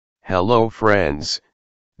Hello friends,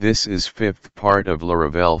 this is fifth part of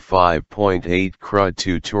Laravel 5.8 Crud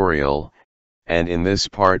tutorial, and in this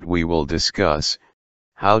part we will discuss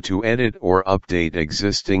how to edit or update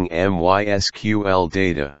existing MySQL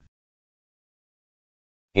data.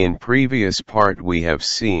 In previous part we have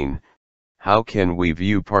seen how can we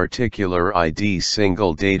view particular ID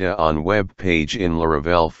single data on web page in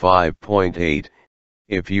Laravel 5.8.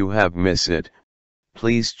 If you have missed it,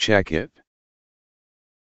 please check it.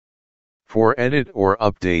 For edit or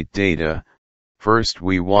update data, first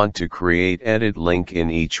we want to create edit link in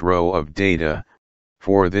each row of data.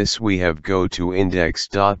 For this we have go to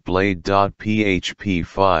index.blade.php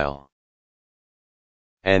file.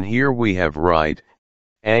 And here we have write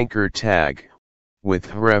anchor tag with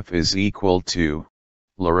href is equal to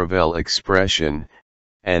Laravel expression,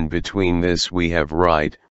 and between this we have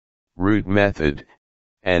write root method,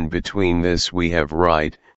 and between this we have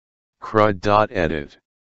write crud.edit.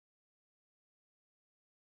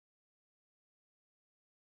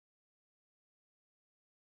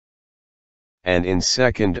 And in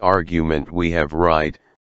second argument we have write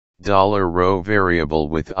 $row variable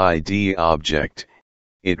with ID object.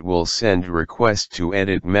 It will send request to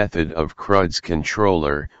edit method of Cruds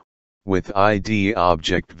controller with ID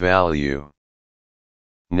object value.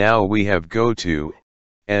 Now we have go to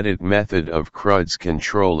edit method of Cruds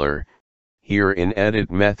controller. Here in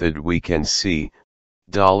edit method we can see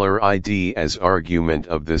 $ID as argument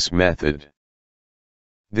of this method.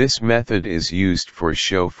 This method is used for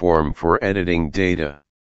show form for editing data.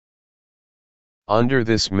 Under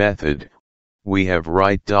this method, we have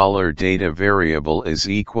write $data variable is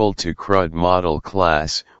equal to Crud model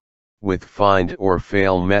class, with find or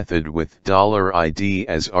fail method with $ID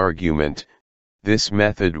as argument. This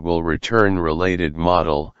method will return related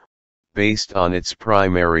model, based on its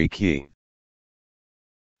primary key.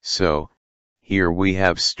 So, here we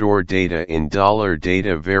have store data in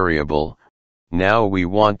 $data variable. Now we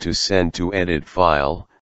want to send to edit file,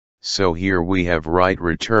 so here we have write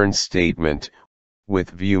return statement, with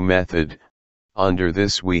view method. Under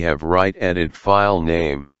this we have write edit file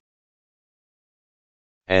name.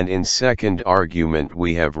 And in second argument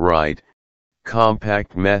we have write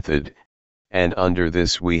compact method, and under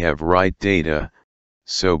this we have write data.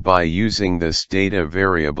 So by using this data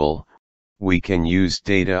variable, we can use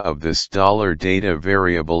data of this $data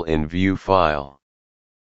variable in view file.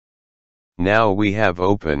 Now we have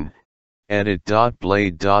open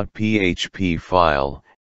edit.blade.php file,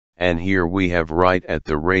 and here we have write at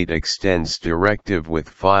the rate extends directive with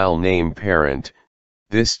file name parent.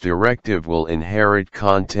 This directive will inherit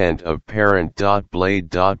content of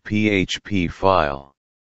parent.blade.php file.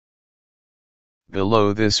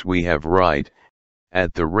 Below this we have write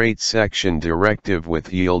at the rate section directive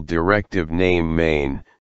with yield directive name main.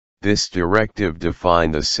 This directive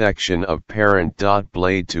define the section of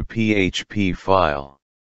parent.blade to PHP file.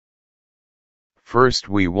 First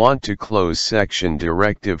we want to close section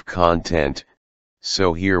directive content,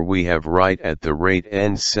 so here we have write at the rate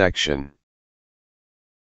end section.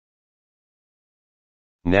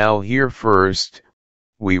 Now here first,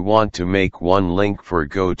 we want to make one link for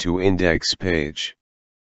go to index page.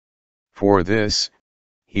 For this,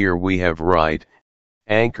 here we have write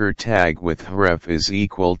anchor tag with href is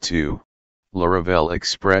equal to Laravel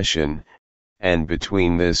expression, and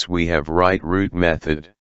between this we have write root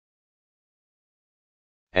method.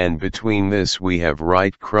 And between this we have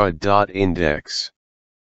write crud.index.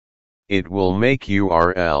 It will make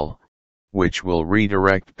URL, which will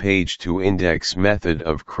redirect page to index method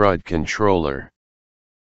of Crud controller.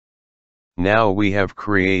 Now we have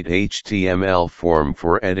create HTML form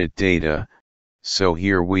for edit data. So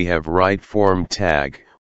here we have write form tag,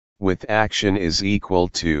 with action is equal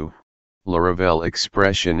to Laravel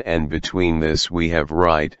expression, and between this we have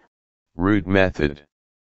write root method.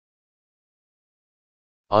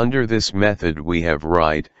 Under this method we have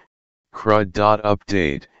write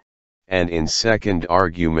crud.update, and in second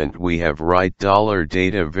argument we have write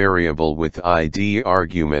 $data variable with ID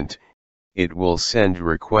argument. It will send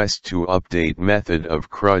request to update method of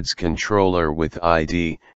Cruds controller with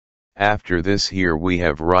ID. After this here we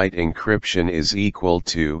have write encryption is equal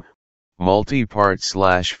to multipart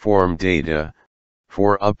 / form data,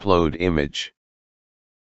 for upload image.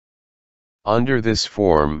 Under this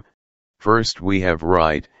form, first we have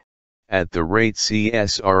write at the rate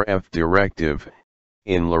CSRF directive,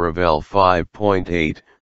 in Laravel 5.8,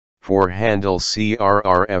 for handle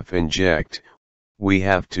CRRF inject, we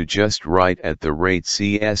have to just write at the rate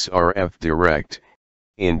CSRF direct,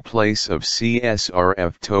 in place of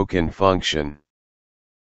CSRF token function.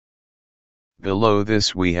 Below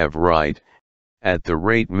this we have write at the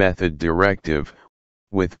rate method directive,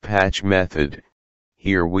 with patch method.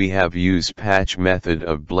 Here we have use patch method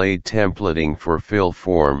of blade templating for fill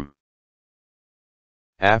form.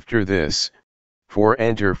 After this, for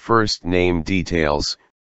enter first name details,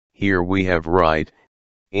 here we have write,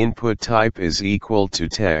 input type is equal to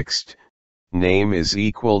text, name is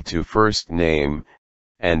equal to first name,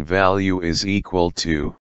 and value is equal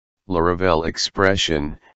to Laravel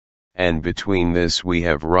expression, and between this we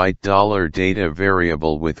have write $data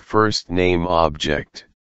variable with first name object.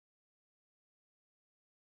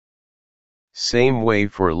 Same way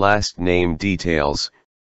for last name details,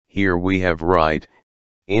 here we have write,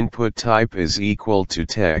 input type is equal to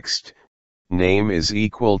text, name is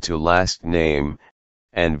equal to last name,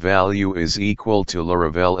 and value is equal to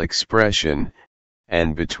Laravel expression,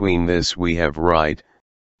 and between this we have write,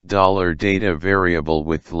 $data variable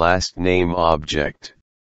with last name object.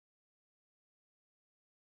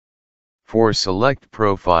 For select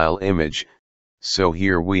profile image, so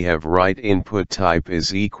here we have write input type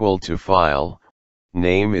is equal to file,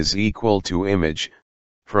 name is equal to image.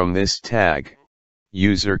 From this tag,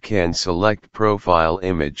 user can select profile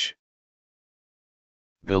image.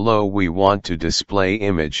 Below we want to display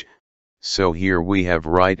image, so here we have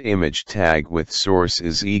write image tag with source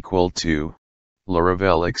is equal to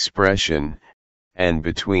Laravel expression, and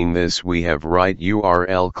between this we have write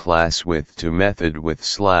URL class with to method with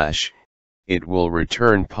slash, it will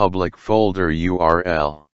return public folder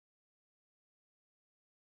URL.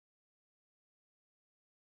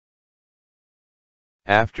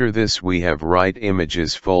 After this we have write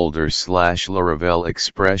images folder slash Laravel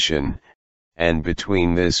expression, and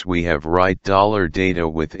between this we have write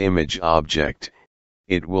 $data with image object,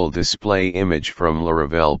 it will display image from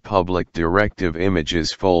Laravel public directive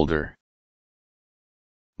images folder.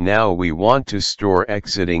 Now we want to store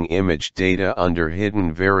exiting image data under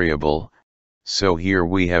hidden variable, so here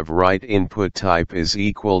we have write input type is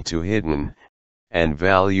equal to hidden, and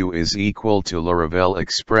value is equal to Laravel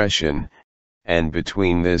expression, and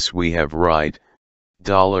between this we have write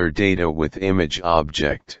 $data with image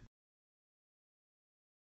object.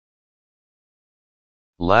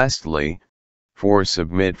 Lastly, for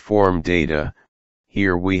submit form data,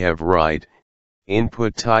 here we have write,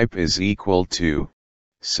 input type is equal to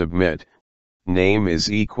submit, name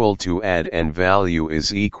is equal to add and value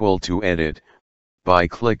is equal to edit. By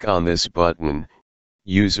click on this button,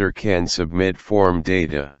 user can submit form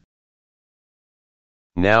data.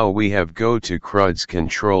 Now we have go to Cruds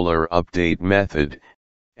controller update method,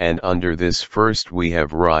 and under this first we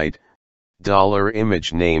have write,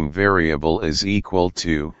 $image name variable is equal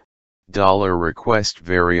to $request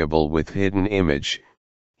variable with hidden image.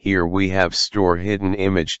 Here we have store hidden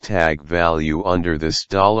image tag value under this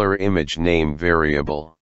 $image name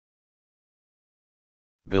variable.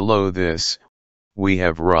 Below this, we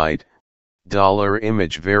have write,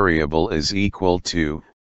 $image variable is equal to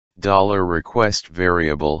 $request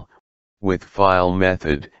variable, with file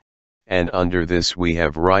method, and under this we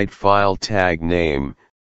have write file tag name,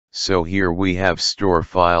 so here we have store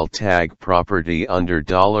file tag property under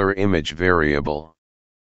 $image variable.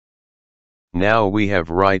 Now we have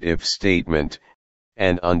write if statement,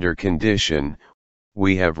 and under condition,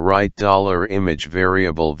 we have write $image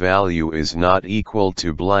variable value is not equal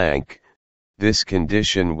to blank. This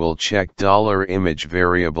condition will check $image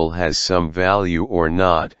variable has some value or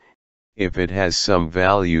not. If it has some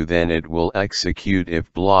value then it will execute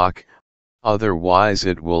if block, otherwise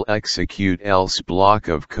it will execute else block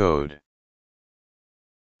of code.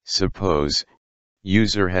 Suppose,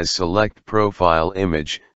 user has select profile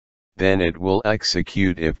image, then it will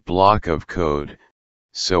execute if block of code,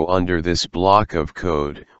 so under this block of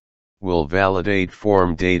code, will validate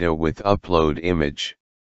form data with upload image.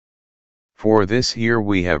 For this here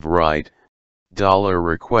we have write,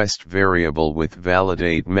 $request variable with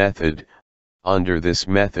validate method, under this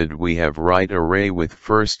method we have write array with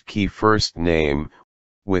first key first name,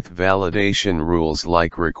 with validation rules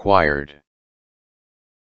like required.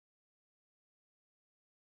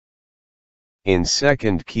 In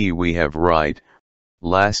second key we have write,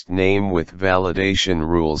 last name with validation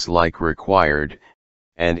rules like required,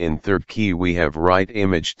 and in third key we have write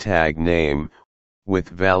image tag name,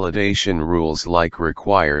 with validation rules like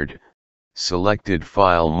required. Selected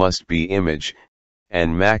file must be image,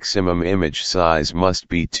 and maximum image size must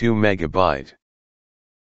be 2 MB.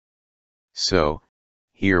 So,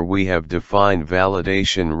 here we have defined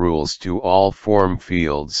validation rules to all form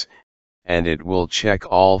fields, and it will check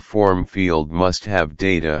all form field must have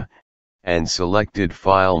data, and selected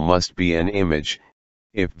file must be an image.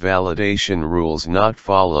 If validation rules not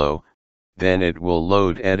follow, then it will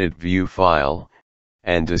load edit view file,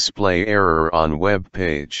 and display error on web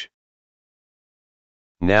page.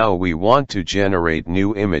 Now we want to generate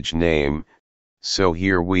new image name, so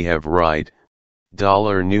here we have write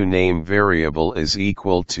 $new name variable is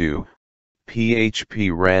equal to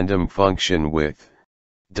PHP random function with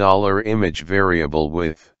 $image variable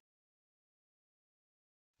with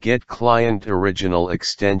get client original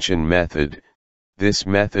extension method. This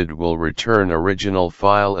method will return original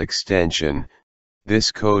file extension.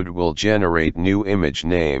 This code will generate new image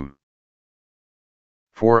name.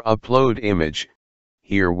 For upload image,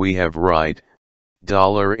 here we have write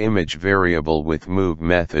 $image variable with move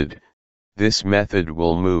method. This method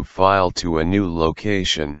will move file to a new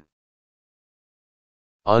location.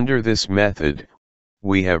 Under this method,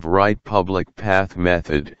 we have write public path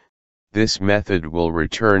method. This method will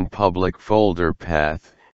return public folder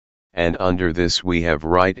path, and under this we have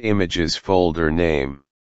write images folder name.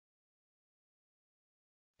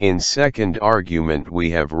 In second argument we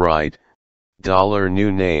have write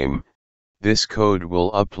 $new name. This code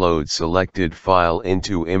will upload selected file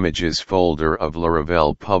into images folder of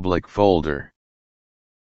Laravel public folder.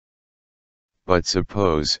 But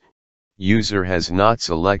suppose user has not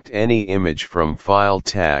select any image from file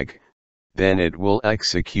tag, then it will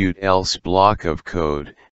execute else block of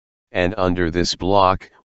code, and under this block,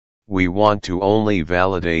 we want to only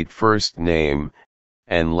validate first name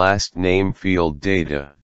and last name field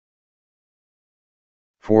data.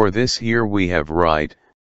 For this here we have write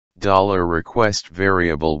 $request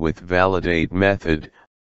variable with validate method.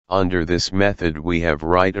 Under this method we have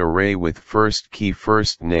write array with first key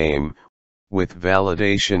first name, with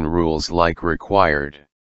validation rules like required.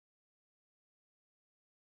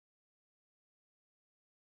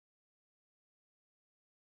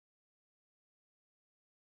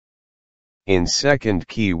 In second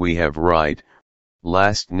key we have write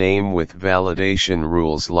last name with validation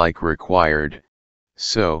rules like required.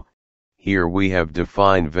 So, here we have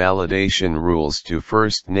defined validation rules to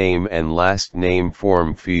first name and last name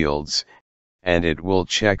form fields, and it will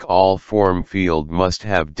check all form field must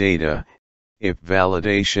have data. If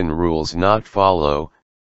validation rules not follow,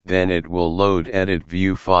 then it will load edit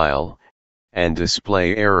view file, and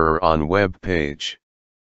display error on web page.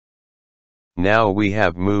 Now we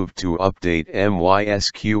have moved to update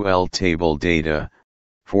MySQL table data.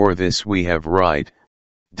 For this we have write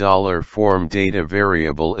 $form data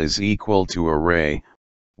variable is equal to array,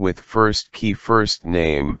 with first key first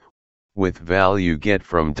name, with value get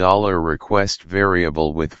from $request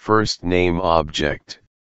variable with first name object.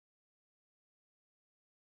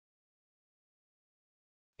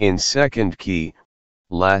 In second key,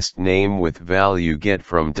 last name with value get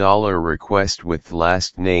from $request with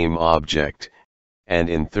last name object, and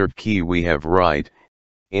in third key we have write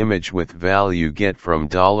image with value get from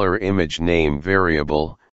 $image name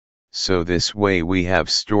variable. So this way we have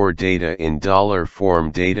store data in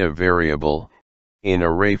 $form data variable, in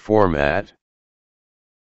array format.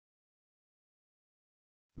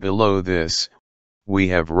 Below this, we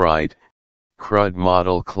have write Crud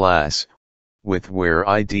model class, with where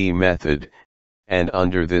ID method, and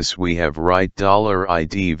under this we have write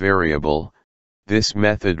 $ID variable. This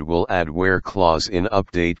method will add where clause in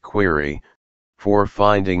update query, for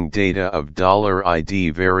finding data of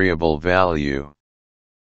 $ID variable value.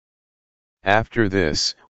 After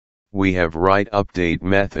this, we have write update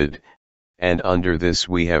method, and under this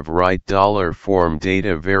we have write $form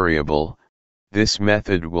data variable. This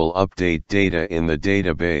method will update data in the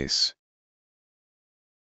database.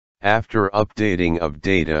 After updating of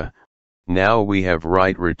data, now we have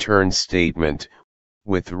write return statement,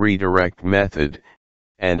 with redirect method,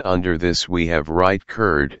 and under this we have write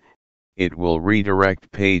Crud. It will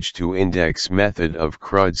redirect page to index method of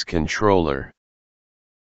Cruds controller.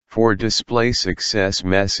 For display success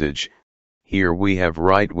message, here we have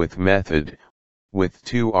write with method, with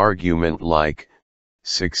two argument like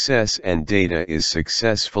success and data is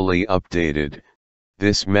successfully updated.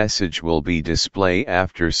 This message will be display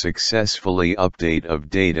after successfully update of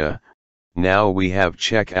data. Now we have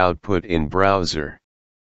check output in browser.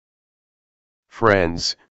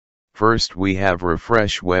 Friends, first we have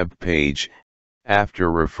refresh web page.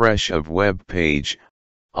 After refresh of web page,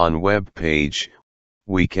 on web page,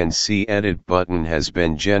 we can see edit button has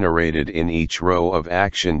been generated in each row of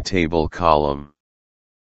action table column.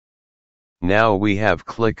 Now we have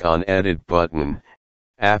click on edit button.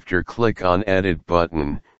 After click on edit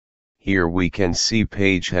button, here we can see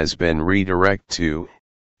page has been redirect to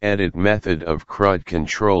edit method of Crud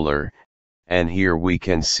controller, and here we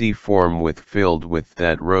can see form with filled with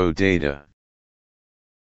that row data.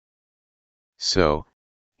 So,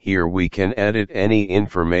 here we can edit any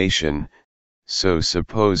information. So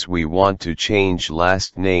suppose we want to change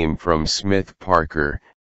last name from Smith Parker,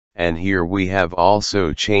 and here we have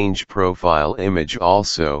also change profile image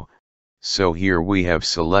also, so here we have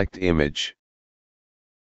select image.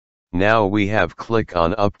 Now we have click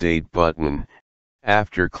on update button.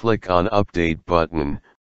 After click on update button,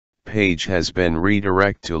 page has been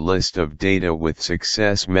redirect to list of data with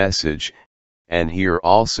success message, and here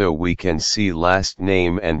also we can see last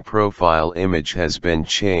name and profile image has been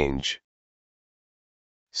changed.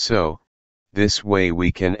 So, this way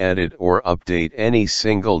we can edit or update any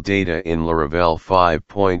single data in Laravel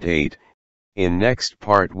 5.8. In next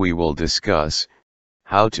part we will discuss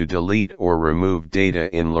how to delete or remove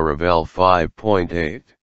data in Laravel 5.8.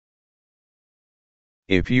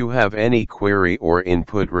 If you have any query or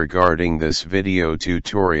input regarding this video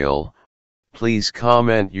tutorial, please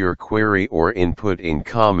comment your query or input in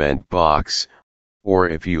comment box, or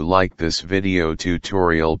if you like this video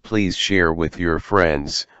tutorial please share with your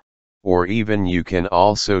friends, or even you can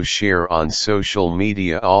also share on social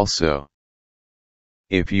media also.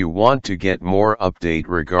 If you want to get more update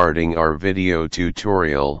regarding our video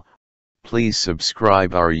tutorial, please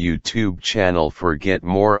subscribe our YouTube channel for get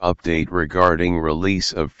more update regarding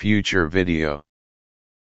release of future video.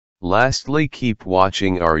 Lastly, keep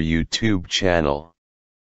watching our YouTube channel.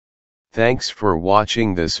 Thanks for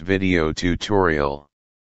watching this video tutorial.